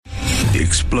the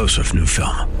explosive new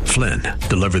film, Flynn,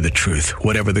 Deliver the Truth,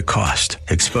 Whatever the Cost,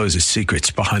 exposes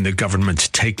secrets behind the government's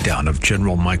takedown of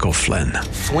General Michael Flynn.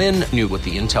 Flynn knew what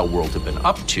the intel world had been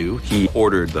up to. He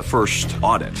ordered the first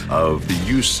audit of the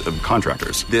use of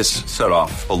contractors. This set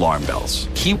off alarm bells.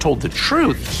 He told the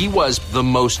truth. He was the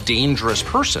most dangerous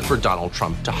person for Donald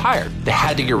Trump to hire. They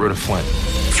had to get rid of Flynn.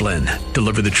 Flynn,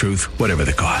 Deliver the Truth, Whatever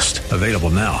the Cost. Available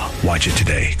now. Watch it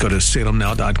today. Go to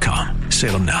salemnow.com.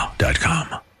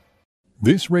 salemnow.com.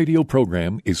 This radio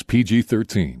program is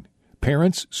PG-13.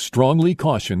 Parents strongly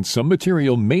caution some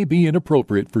material may be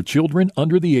inappropriate for children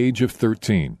under the age of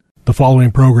 13. The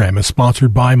following program is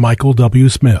sponsored by Michael W.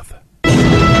 Smith. The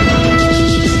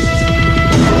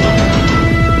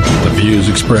views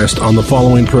expressed on the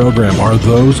following program are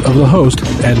those of the host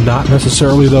and not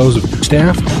necessarily those of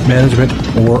staff, management,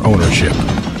 or ownership.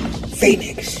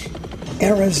 Phoenix,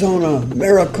 Arizona,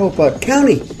 Maricopa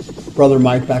County. Brother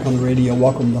Mike back on the radio.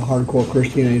 Welcome to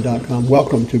HardcoreChristianity.com.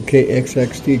 Welcome to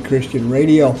KXXT Christian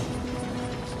Radio.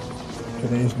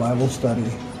 Today's Bible study.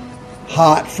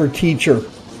 Hot for teacher.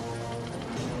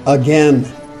 Again.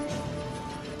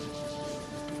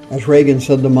 As Reagan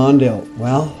said to Mondale,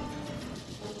 well,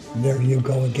 there you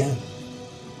go again.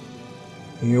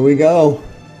 Here we go.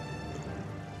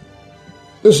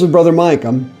 This is Brother Mike.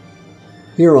 I'm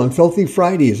here on Filthy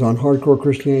Fridays on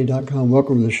HardcoreChristianity.com.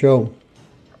 Welcome to the show.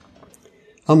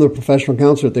 I'm the professional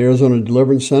counselor at the Arizona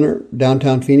Deliverance Center,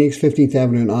 downtown Phoenix, 15th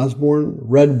Avenue in Osborne,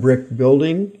 red brick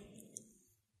building.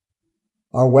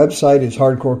 Our website is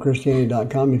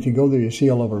hardcorechristianity.com. If you go there, you see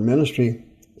all of our ministry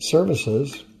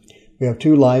services. We have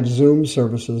 2 live Zoom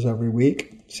services every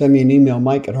week. Send me an email,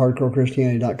 Mike at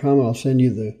hardcorechristianity.com, and I'll send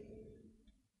you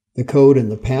the code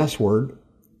and the password.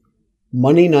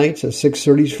 Monday nights at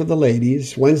 6:30 for the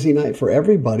ladies. Wednesday night for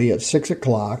everybody at 6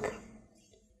 o'clock.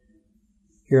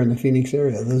 Here in the Phoenix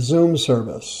area, the Zoom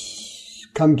service.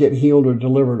 Come get healed or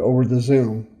delivered over the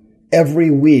Zoom. Every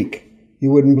week,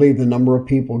 you wouldn't believe the number of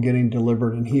people getting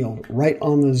delivered and healed right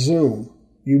on the Zoom.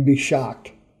 You'd be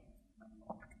shocked.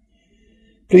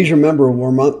 Please remember,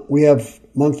 we have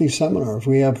monthly seminars.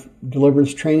 We have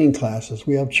deliverance training classes.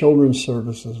 We have children's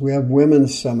services. We have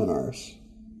women's seminars.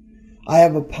 I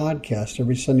have a podcast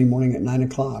every Sunday morning at 9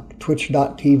 o'clock,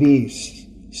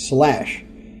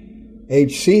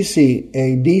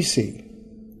 twitch.tv/HCCADC,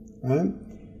 right?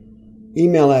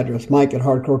 Email address, Mike at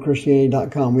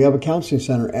hardcorechristianity.com. We have a counseling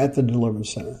center at the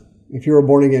Deliverance Center. If you're a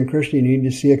born-again Christian, you need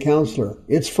to see a counselor.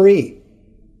 It's free.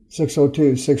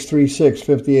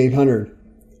 602-636-5800.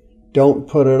 Don't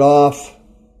put it off.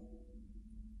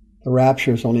 The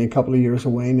rapture is only a couple of years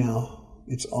away now.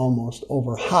 It's almost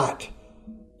over. Hot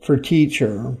for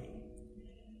teacher.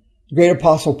 The great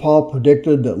Apostle Paul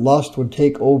predicted that lust would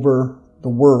take over the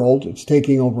world. It's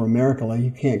taking over America like you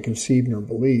can't conceive nor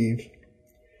believe.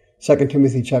 2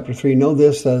 Timothy chapter 3, know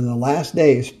this, that in the last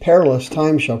days perilous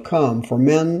times shall come, for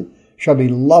men shall be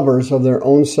lovers of their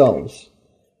own selves.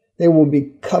 They will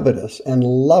be covetous and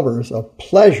lovers of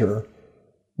pleasure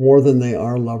more than they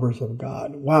are lovers of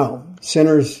God. Wow.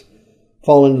 Sinners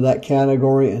fall into that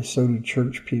category, and so do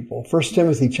church people. 1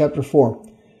 Timothy chapter 4,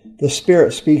 the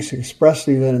Spirit speaks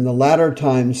expressly that in the latter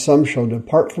times some shall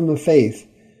depart from the faith,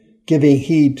 giving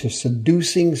heed to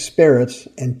seducing spirits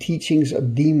and teachings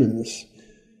of demons.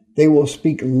 They will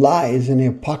speak lies and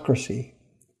hypocrisy.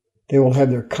 They will have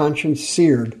their conscience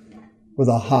seared with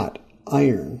a hot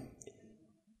iron.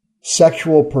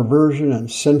 Sexual perversion and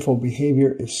sinful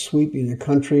behavior is sweeping the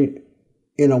country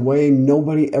in a way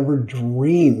nobody ever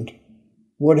dreamed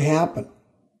would happen.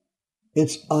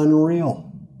 It's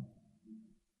unreal.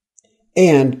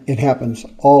 And it happens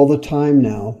all the time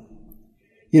now.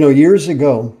 You know, years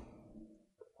ago,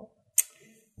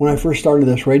 when I first started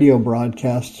this radio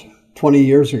broadcast 20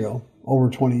 years ago, over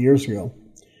 20 years ago,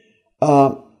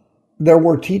 there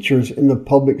were teachers in the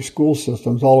public school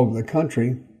systems all over the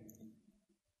country,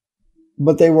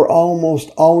 but they were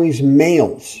almost always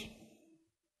males.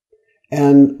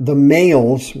 And the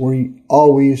males were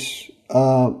always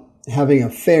having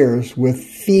affairs with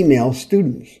female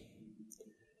students.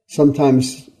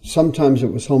 Sometimes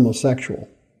it was homosexual.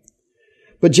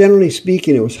 But generally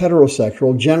speaking, it was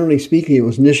heterosexual. Generally speaking, it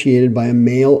was initiated by a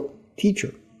male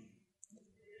teacher.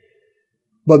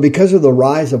 But because of the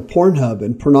rise of Pornhub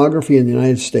and pornography in the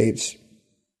United States,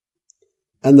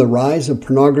 and the rise of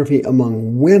pornography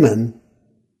among women,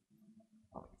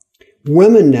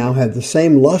 women now have the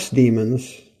same lust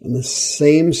demons and the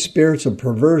same spirits of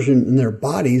perversion in their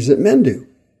bodies that men do.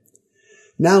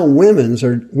 Now women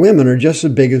are just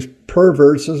as big as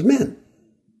perverts as men.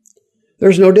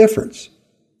 There's no difference.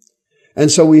 And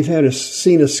so we've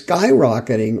seen a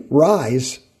skyrocketing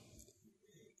rise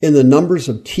in the numbers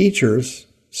of teachers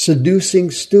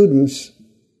seducing students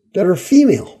that are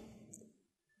female.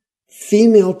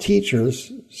 Female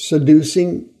teachers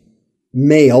seducing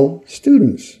male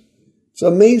students. It's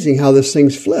amazing how this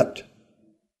thing's flipped.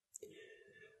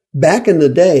 Back in the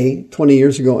day, 20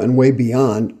 years ago and way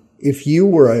beyond, if you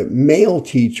were a male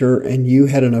teacher and you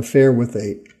had an affair with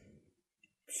a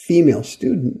female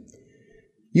student,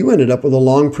 you ended up with a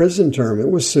long prison term. It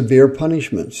was severe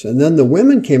punishments. And then the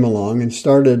women came along and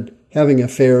started having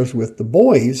affairs with the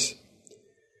boys,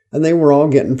 and they were all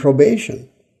getting probation.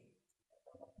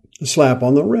 A slap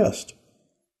on the wrist.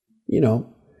 You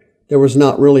know, there was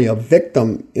not really a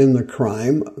victim in the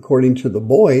crime, according to the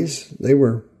boys. They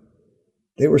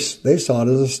saw it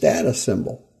as a status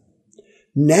symbol.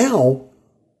 Now,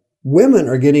 women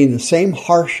are getting the same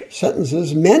harsh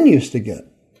sentences men used to get.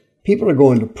 People are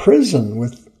going to prison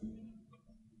with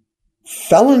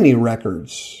felony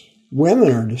records.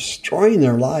 Women are destroying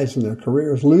their lives and their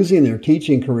careers, losing their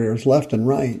teaching careers left and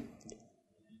right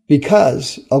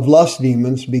because of lust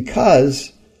demons,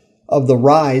 because of the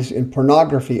rise in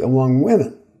pornography among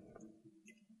women.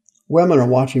 Women are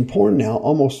watching porn now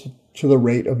almost to the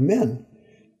rate of men.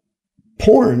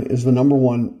 Porn is the number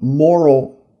one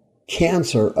moral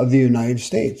cancer of the United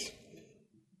States.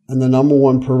 And the number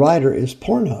one provider is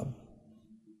Pornhub.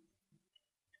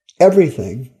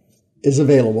 Everything is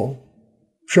available,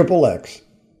 XXX,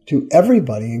 to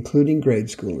everybody, including grade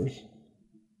schoolers,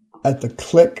 at the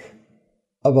click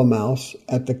of a mouse,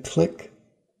 at the click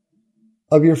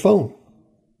of your phone.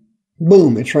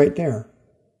 Boom, it's right there.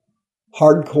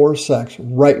 Hardcore sex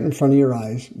right in front of your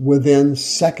eyes within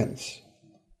seconds.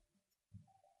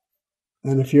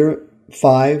 And if you're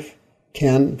 5,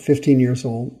 10, 15 years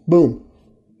old, boom,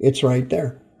 it's right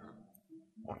there.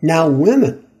 Now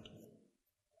women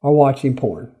are watching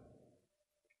porn.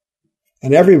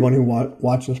 And everyone who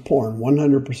watches porn,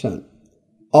 100%,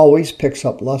 always picks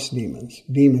up lust demons.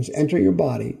 Demons enter your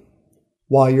body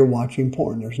while you're watching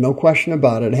porn. There's no question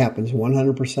about it. It happens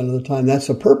 100% of the time. That's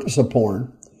the purpose of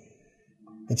porn.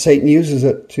 And Satan uses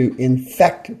it to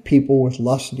infect people with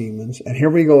lust demons. And here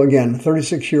we go again. A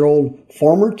 36-year-old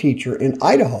former teacher in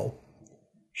Idaho.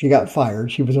 She got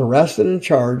fired. She was arrested and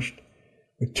charged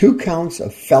with 2 counts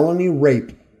of felony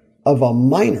rape of a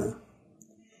minor.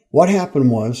 What happened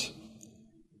was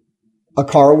a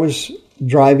car was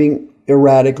driving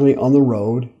erratically on the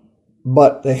road,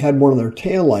 but they had one of their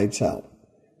taillights out.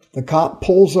 The cop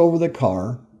pulls over the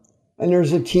car, and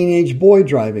there's a teenage boy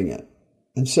driving it.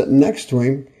 And sitting next to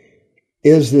him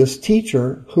is this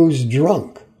teacher who's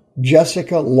drunk,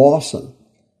 Jessica Lawson.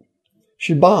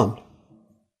 She bombed.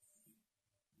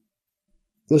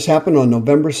 This happened on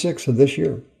November 6th of this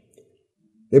year.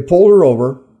 They pulled her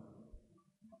over,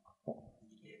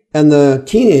 and the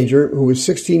teenager, who was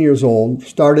 16 years old,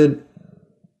 started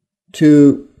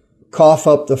to cough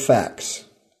up the facts.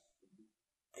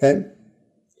 Okay?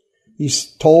 He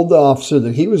told the officer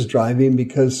that he was driving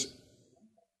because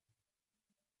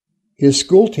his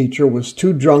school teacher was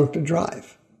too drunk to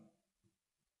drive.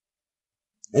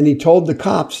 And he told the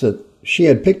cops that she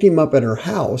had picked him up at her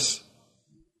house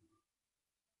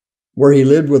where he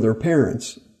lived with her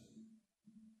parents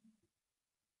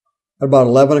at about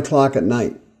 11 o'clock at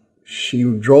night. She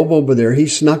drove over there. He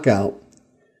snuck out.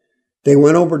 They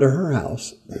went over to her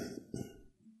house.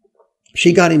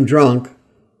 She got him drunk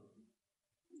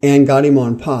and got him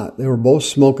on pot. They were both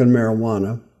smoking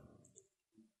marijuana.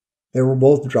 They were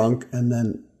both drunk, and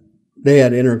then they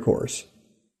had intercourse.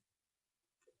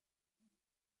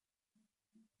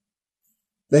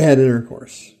 They had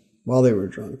intercourse while they were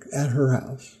drunk at her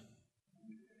house.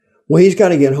 Well, he's got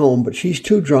to get home, but she's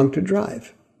too drunk to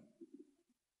drive.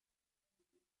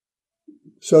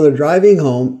 So they're driving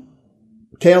home,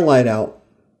 taillight out.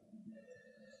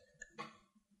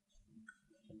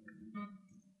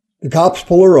 The cops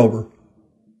pull her over,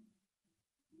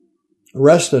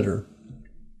 arrested her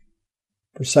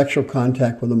for sexual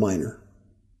contact with a minor.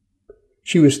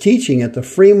 She was teaching at the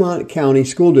Fremont County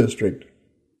School District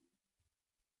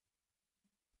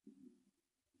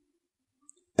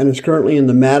and is currently in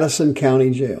the Madison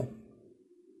County Jail.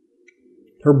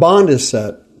 Her bond is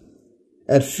set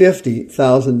at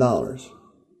 $50,000.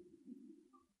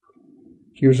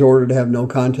 She was ordered to have no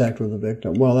contact with the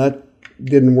victim. Well, that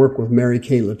didn't work with Mary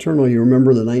Kay Letourneau. You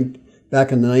remember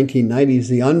back in the 1990s,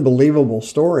 the unbelievable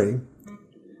story,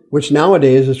 which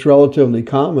nowadays is relatively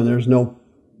common. There's no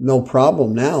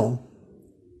problem now.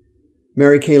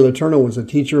 Mary Kay Letourneau was a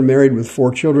teacher married with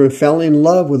 4 children, fell in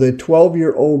love with a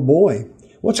 12-year-old boy.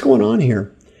 What's going on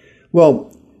here?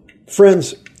 Well,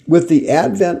 friends, with the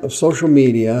advent of social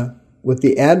media, with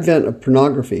the advent of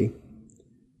pornography,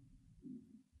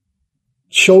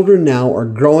 Children now are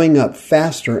growing up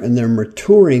faster and they're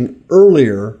maturing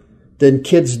earlier than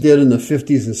kids did in the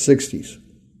 50s and 60s.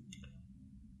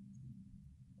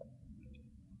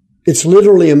 It's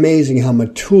literally amazing how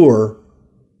mature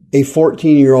a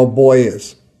 14-year-old boy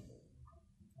is.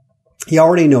 He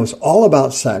already knows all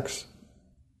about sex.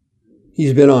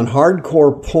 He's been on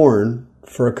hardcore porn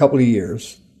for a couple of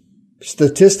years.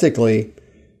 Statistically,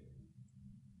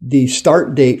 the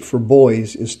start date for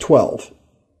boys is 12.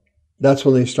 That's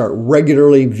when they start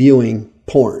regularly viewing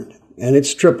porn. And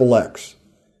it's XXX.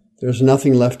 There's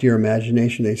nothing left to your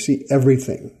imagination. They see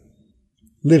everything.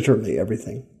 Literally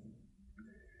everything.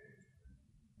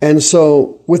 And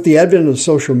so with the advent of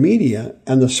social media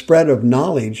and the spread of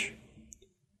knowledge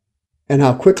and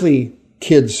how quickly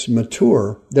kids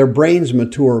mature, their brains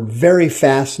mature very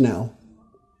fast now.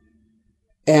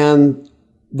 And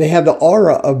they have the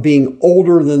aura of being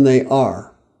older than they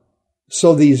are.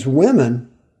 So these women,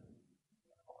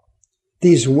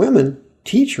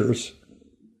 teachers,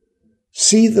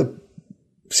 see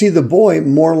the boy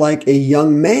more like a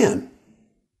young man,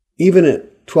 even at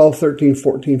 12, 13,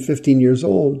 14, 15 years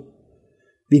old.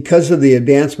 Because of the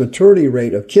advanced maturity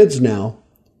rate of kids now,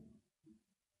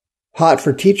 hot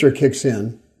for teacher kicks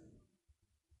in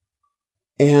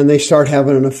and they start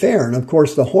having an affair. And of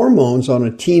course, the hormones on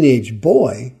a teenage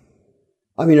boy,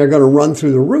 are going to run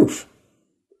through the roof.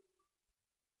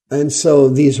 And so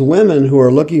these women who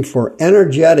are looking for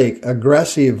energetic,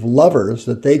 aggressive lovers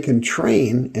that they can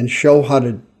train and show how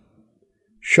to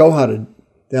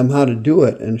do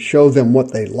it and show them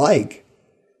what they like,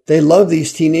 they love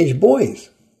these teenage boys.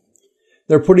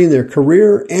 They're putting their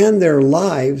career and their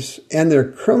lives and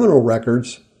their criminal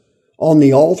records on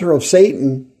the altar of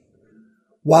Satan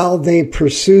while they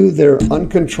pursue their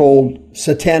uncontrolled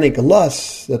satanic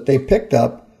lusts that they picked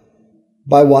up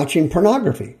by watching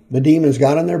pornography. The demons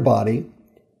got in their body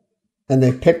and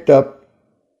they picked up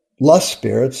lust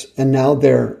spirits, and now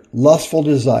their lustful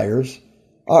desires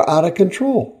are out of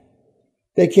control.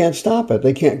 They can't stop it.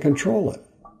 They can't control it.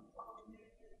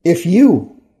 If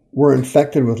you were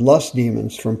infected with lust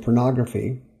demons from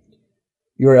pornography,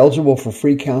 you are eligible for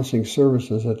free counseling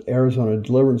services at Arizona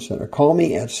Deliverance Center. Call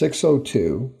me at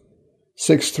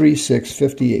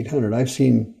 602-636-5800. I've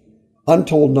seen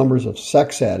untold numbers of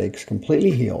sex addicts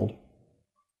completely healed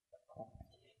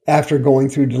after going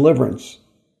through deliverance.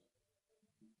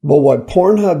 But what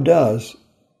Pornhub does,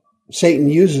 Satan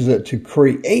uses it to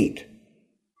create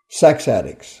sex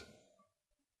addicts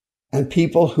and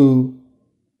people who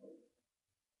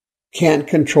can't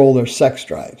control their sex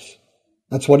drives.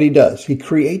 That's what he does. He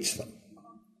creates them.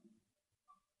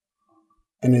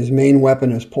 And his main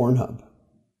weapon is Pornhub.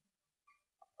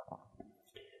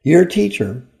 Your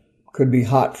teacher could be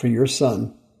hot for your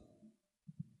son,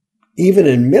 even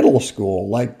in middle school,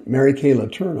 like Mary Kay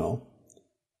Letourneau,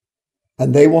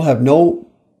 and they will have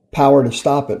no power to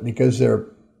stop it because their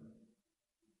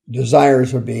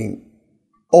desires are being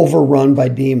overrun by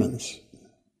demons.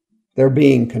 They're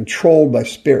being controlled by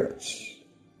spirits.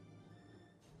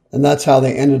 And that's how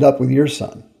they ended up with your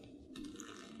son.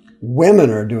 Women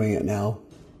are doing it now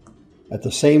at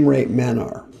the same rate men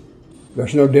are.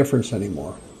 There's no difference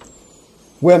anymore.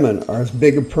 Women are as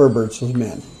big of perverts as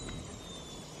men.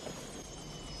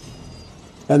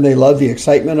 And they love the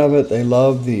excitement of it. They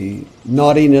love the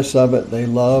naughtiness of it. They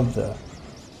love the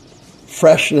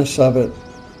freshness of it.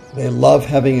 They love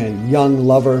having a young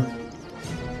lover.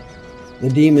 The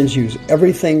demons use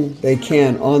everything they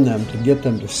can on them to get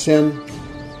them to sin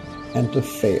and to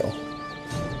fail.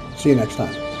 See you next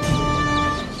time.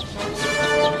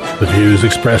 The views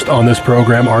expressed on this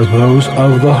program are those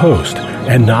of the host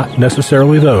and not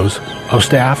necessarily those of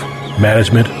staff,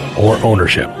 management, or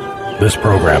ownership. This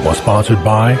program was sponsored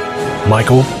by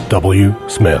Michael W.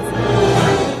 Smith.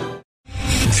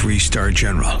 3-star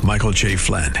General Michael J.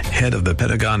 Flynn, head of the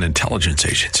Pentagon Intelligence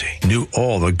Agency, knew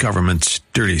all the government's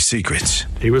dirty secrets.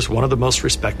 He was one of the most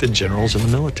respected generals in the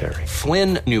military.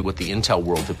 Flynn knew what the intel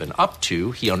world had been up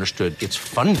to. He understood its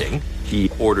funding. He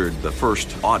ordered the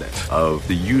first audit of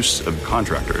the use of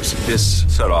contractors. This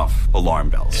set off alarm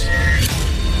bells.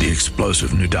 The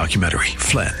explosive new documentary,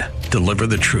 Flynn, Deliver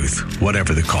the Truth,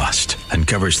 Whatever the Cost,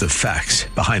 uncovers the facts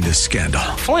behind this scandal.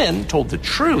 Flynn told the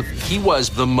truth. He was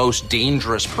the most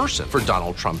dangerous person for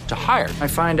Donald Trump to hire. I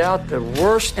find out the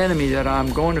worst enemy that I'm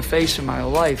going to face in my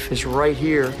life is right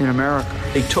here in America.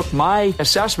 They took my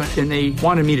assessment and they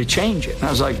wanted me to change it. And I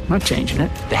was like, I'm not changing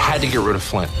it. They had to get rid of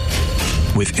Flynn.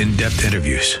 With in-depth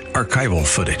interviews, archival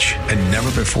footage, and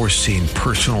never-before-seen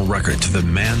personal records of the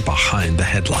man behind the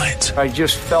headlines. I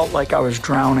just felt like I was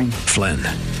drowning. Flynn,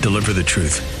 Deliver the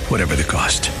Truth, Whatever the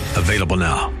Cost. Available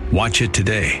now. Watch it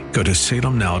today. Go to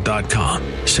salemnow.com.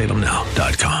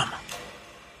 salemnow.com.